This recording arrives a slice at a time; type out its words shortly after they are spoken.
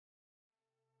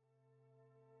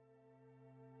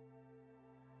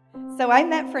So I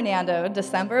met Fernando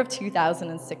December of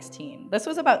 2016. This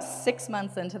was about 6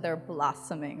 months into their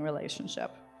blossoming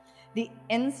relationship. The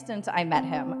instant I met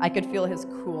him, I could feel his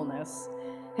coolness,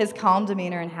 his calm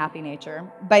demeanor and happy nature.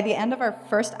 By the end of our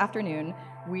first afternoon,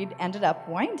 we'd ended up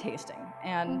wine tasting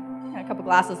and a couple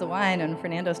glasses of wine, and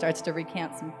Fernando starts to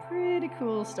recount some pretty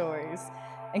cool stories,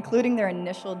 including their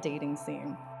initial dating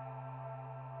scene.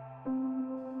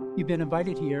 You've been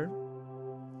invited here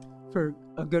for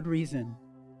a good reason.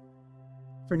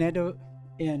 Fernando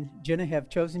and Jenna have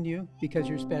chosen you because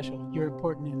you're special. You're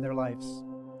important in their lives.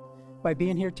 By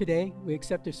being here today, we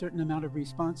accept a certain amount of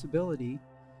responsibility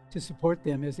to support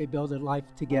them as they build a life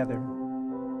together.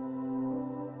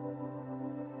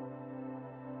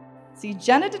 See,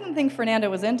 Jenna didn't think Fernando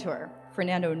was into her.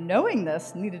 Fernando, knowing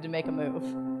this, needed to make a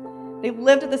move. They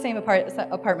lived at the same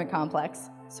apartment complex,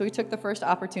 so he took the first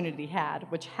opportunity he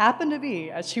had, which happened to be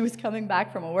as she was coming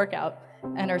back from a workout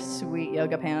and her sweet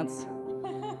yoga pants.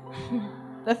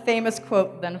 The famous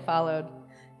quote then followed,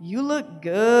 "You look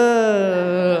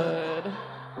good."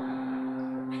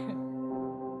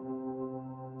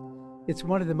 It's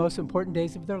one of the most important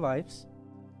days of their lives,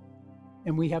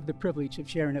 and we have the privilege of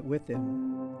sharing it with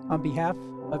them. On behalf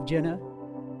of Jenna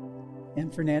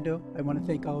and Fernando, I want to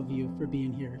thank all of you for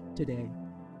being here today.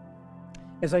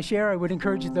 As I share, I would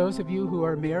encourage those of you who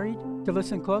are married to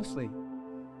listen closely.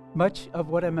 Much of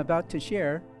what I'm about to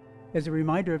share is a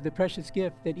reminder of the precious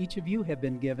gift that each of you have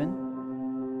been given,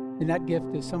 and that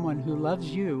gift is someone who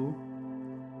loves you.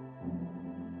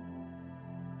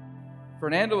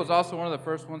 Fernando was also one of the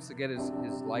first ones to get his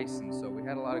license, so we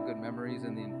had a lot of good memories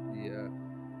in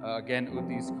again,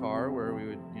 Uti's car, where we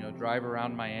would drive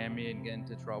around Miami and get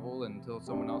into trouble until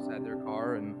someone else had their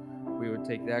car, and we would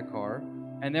take that car.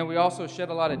 And then we also shed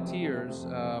a lot of tears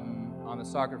on the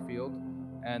soccer field.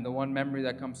 And the one memory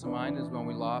that comes to mind is when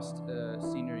we lost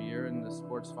senior year in the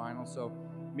sports final. So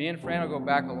me and Fernando go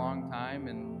back a long time,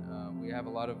 and we have a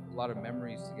lot of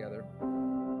memories together.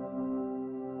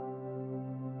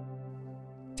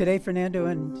 Today, Fernando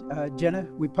and Jenna,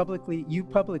 you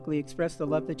publicly express the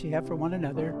love that you have for one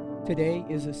another. Today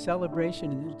is a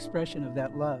celebration and an expression of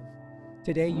that love.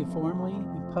 Today, you formally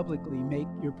and publicly make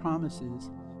your promises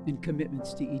and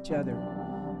commitments to each other.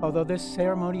 Although this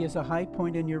ceremony is a high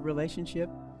point in your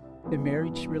relationship, the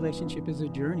marriage relationship is a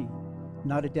journey,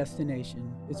 not a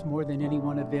destination. It's more than any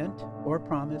one event or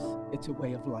promise. It's a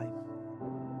way of life.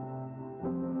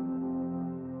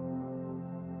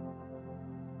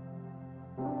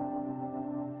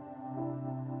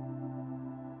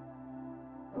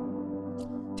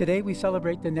 Today we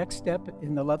celebrate the next step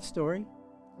in the love story.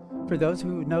 For those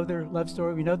who know their love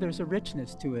story, we know there's a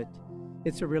richness to it.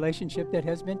 It's a relationship that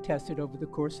has been tested over the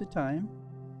course of time,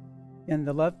 and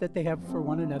the love that they have for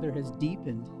one another has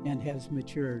deepened and has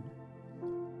matured.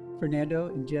 Fernando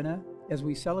and Jenna, as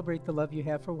we celebrate the love you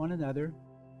have for one another,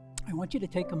 I want you to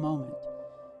take a moment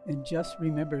and just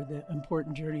remember the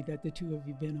important journey that the two of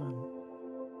you have been on.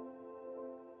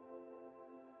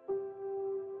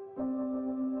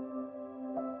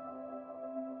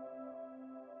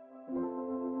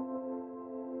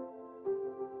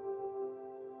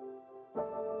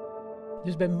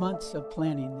 There's been months of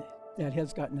planning that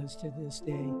has gotten us to this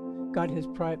day. God has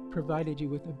provided you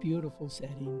with a beautiful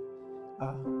setting,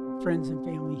 friends and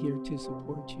family here to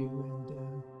support you.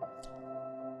 And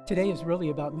today is really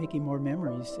about making more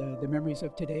memories. The memories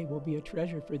of today will be a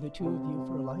treasure for the two of you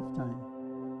for a lifetime.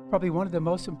 Probably one of the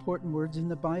most important words in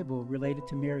the Bible related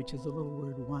to marriage is the little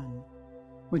word one.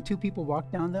 When two people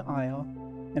walk down the aisle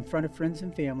in front of friends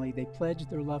and family, they pledge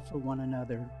their love for one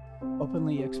another,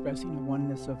 openly expressing a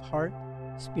oneness of heart,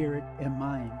 spirit, and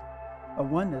mind. A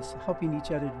oneness helping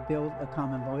each other to build a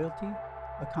common loyalty,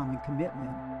 a common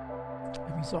commitment,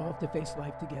 a resolve to face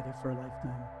life together for a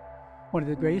lifetime. One of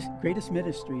the greatest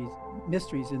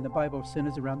mysteries in the Bible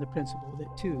centers around the principle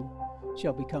that two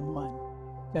shall become one,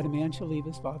 that a man shall leave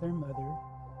his father and mother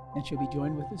and shall be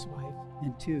joined with his wife,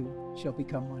 and two shall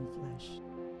become one flesh.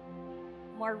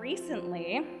 More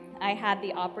recently, I had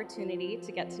the opportunity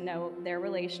to get to know their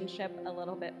relationship a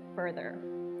little bit further.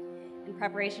 In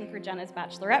preparation for Jenna's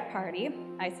bachelorette party,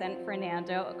 I sent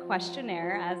Fernando a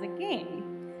questionnaire as a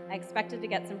game. I expected to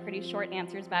get some pretty short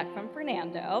answers back from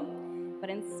Fernando, but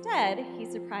instead, he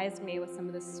surprised me with some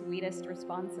of the sweetest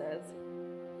responses.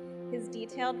 His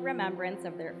detailed remembrance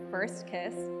of their first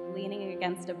kiss, leaning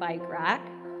against a bike rack,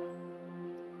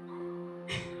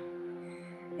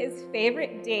 his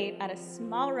favorite date at a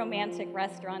small romantic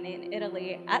restaurant in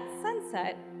Italy at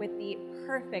sunset with the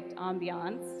perfect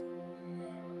ambiance,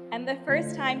 and the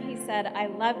first time he said, "I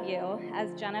love you,"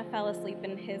 as Jenna fell asleep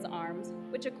in his arms,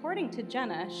 which according to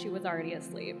Jenna, she was already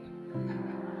asleep.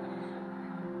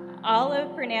 All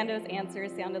of Fernando's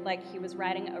answers sounded like he was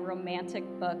writing a romantic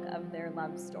book of their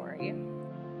love story.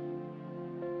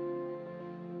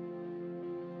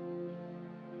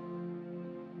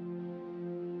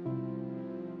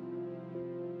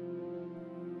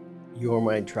 You are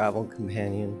my travel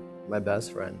companion, my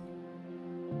best friend.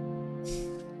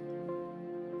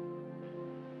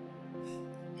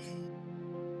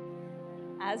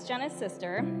 As Jenna's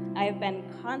sister, I have been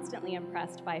constantly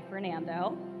impressed by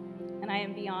Fernando, and I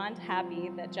am beyond happy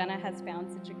that Jenna has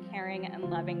found such a caring and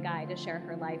loving guy to share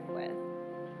her life with.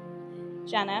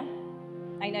 Jenna,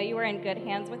 I know you are in good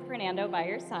hands with Fernando by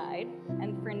your side,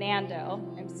 and Fernando,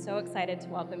 I'm so excited to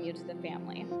welcome you to the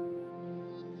family.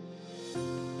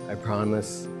 I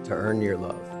promise to earn your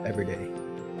love every day,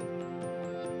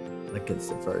 like it's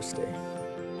the first day.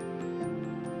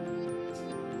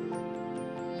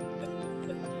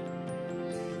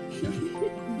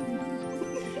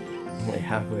 Only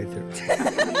halfway through.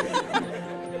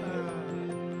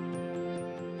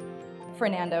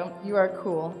 Fernando, you are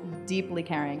cool, deeply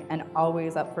caring, and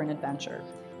always up for an adventure.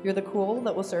 You're the cool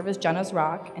that will serve as Jenna's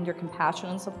rock, and your compassion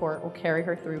and support will carry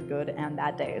her through good and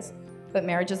bad days. But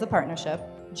marriage is a partnership.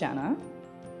 Jenna,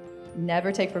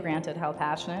 never take for granted how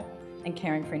passionate and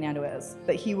caring Fernando is,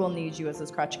 but he will need you as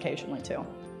his crutch occasionally too.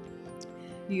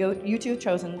 You two have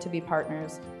chosen to be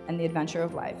partners in the adventure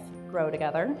of life. Grow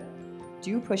together.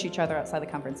 Do push each other outside the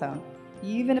comfort zone,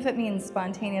 even if it means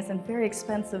spontaneous and very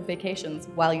expensive vacations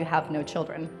while you have no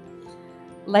children.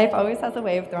 Life always has a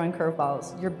way of throwing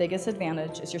curveballs. Your biggest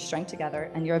advantage is your strength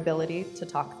together and your ability to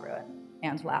talk through it,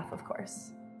 and laugh, of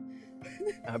course.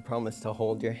 I promise to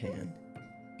hold your hand,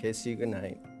 kiss you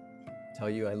goodnight, tell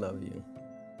you I love you,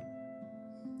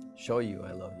 show you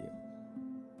I love you,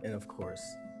 and of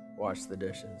course, wash the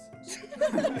dishes.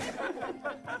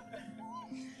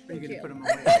 Are you going to put them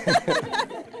away?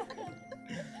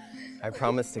 I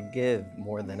promise to give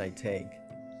more than I take.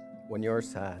 When you're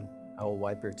sad, I will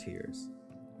wipe your tears.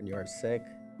 When you are sick,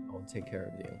 I will take care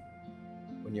of you.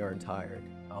 When you are tired,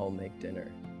 I will make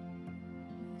dinner.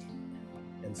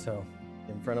 And so,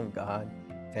 in front of God,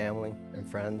 family, and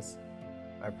friends,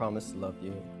 I promise to love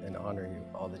you and honor you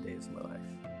all the days of my life.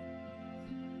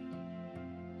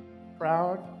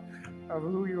 Proud of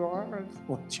who you are and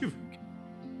what you've become.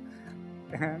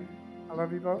 And I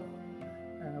love you both.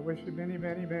 And I wish you many,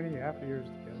 many, many happy years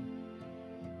together.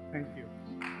 Thank you.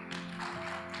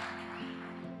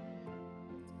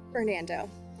 Fernando,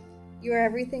 you are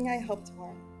everything I hoped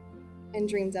for and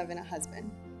dreamed of in a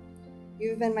husband. You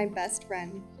have been my best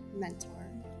friend, mentor,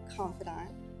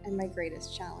 confidant, and my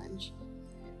greatest challenge.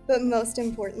 But most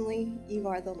importantly, you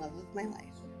are the love of my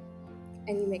life,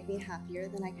 and you make me happier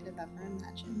than I could have ever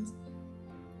imagined.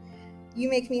 You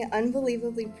make me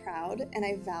unbelievably proud, and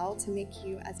I vow to make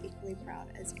you as equally proud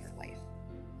as your wife.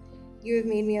 You have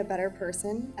made me a better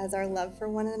person, as our love for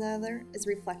one another is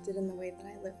reflected in the way that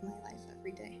I live my life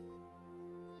every day.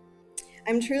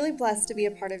 I'm truly blessed to be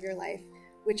a part of your life,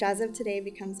 which as of today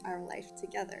becomes our life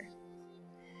together.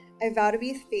 I vow to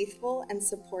be faithful and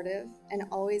supportive and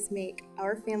always make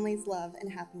our family's love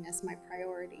and happiness my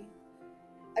priority.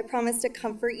 I promise to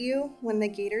comfort you when the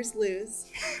Gators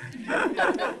lose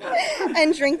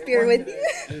and drink beer with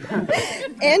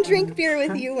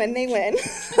you when they win.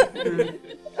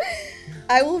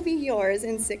 I will be yours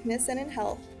in sickness and in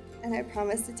health, and I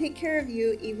promise to take care of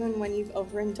you even when you've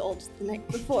overindulged the night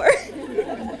before.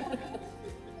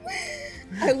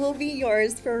 I will be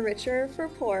yours for richer or for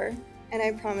poor, and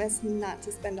I promise not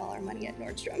to spend all our money at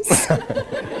Nordstrom's.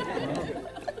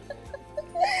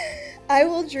 I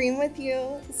will dream with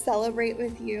you, celebrate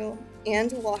with you,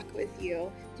 and walk with you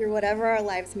through whatever our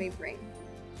lives may bring.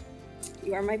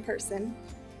 You are my person,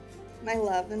 my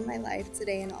love, and my life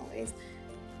today and always.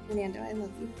 Fernando, I love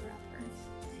you forever.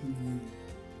 Mm-hmm.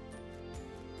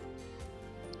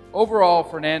 Overall,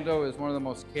 Fernando is one of the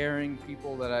most caring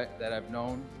people that I've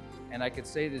known, and I could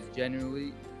say this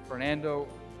genuinely. Fernando,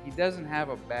 he doesn't have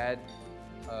a bad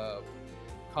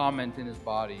comment in his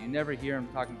body. You never hear him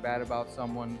talking bad about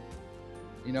someone.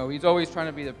 You know, he's always trying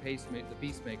to be the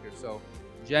peacemaker. So,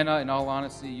 Jenna, in all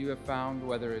honesty, you have found,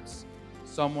 whether it's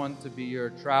someone to be your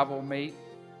travel mate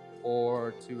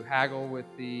or to haggle with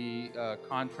the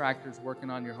contractors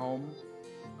working on your home,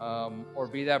 or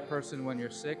be that person when you're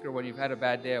sick or when you've had a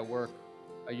bad day at work,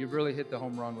 you've really hit the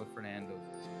home run with Fernando.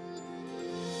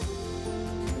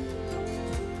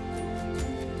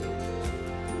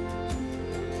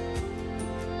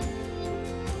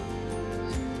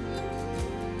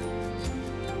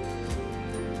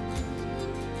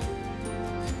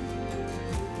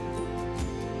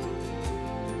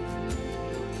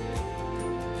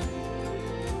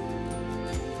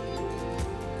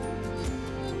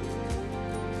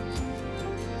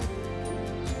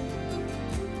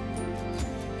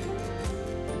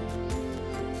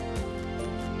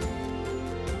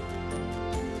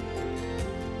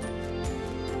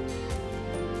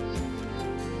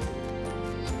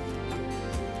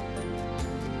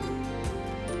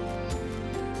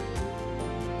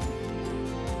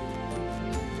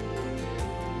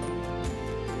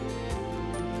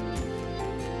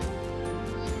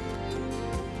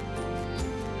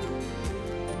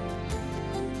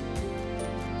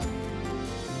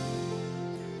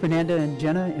 Fernanda and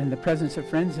Jenna, in the presence of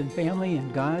friends and family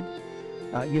and God,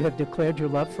 you have declared your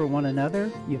love for one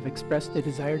another. You've expressed a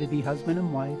desire to be husband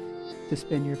and wife, to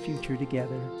spend your future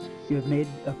together. You have made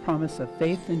a promise of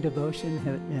faith and devotion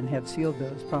and have sealed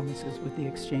those promises with the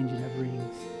exchanging of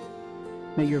rings.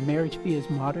 May your marriage be as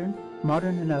modern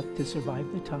enough to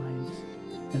survive the times,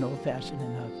 and old-fashioned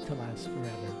enough to last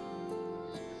forever.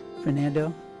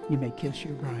 Fernando, you may kiss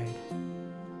your bride.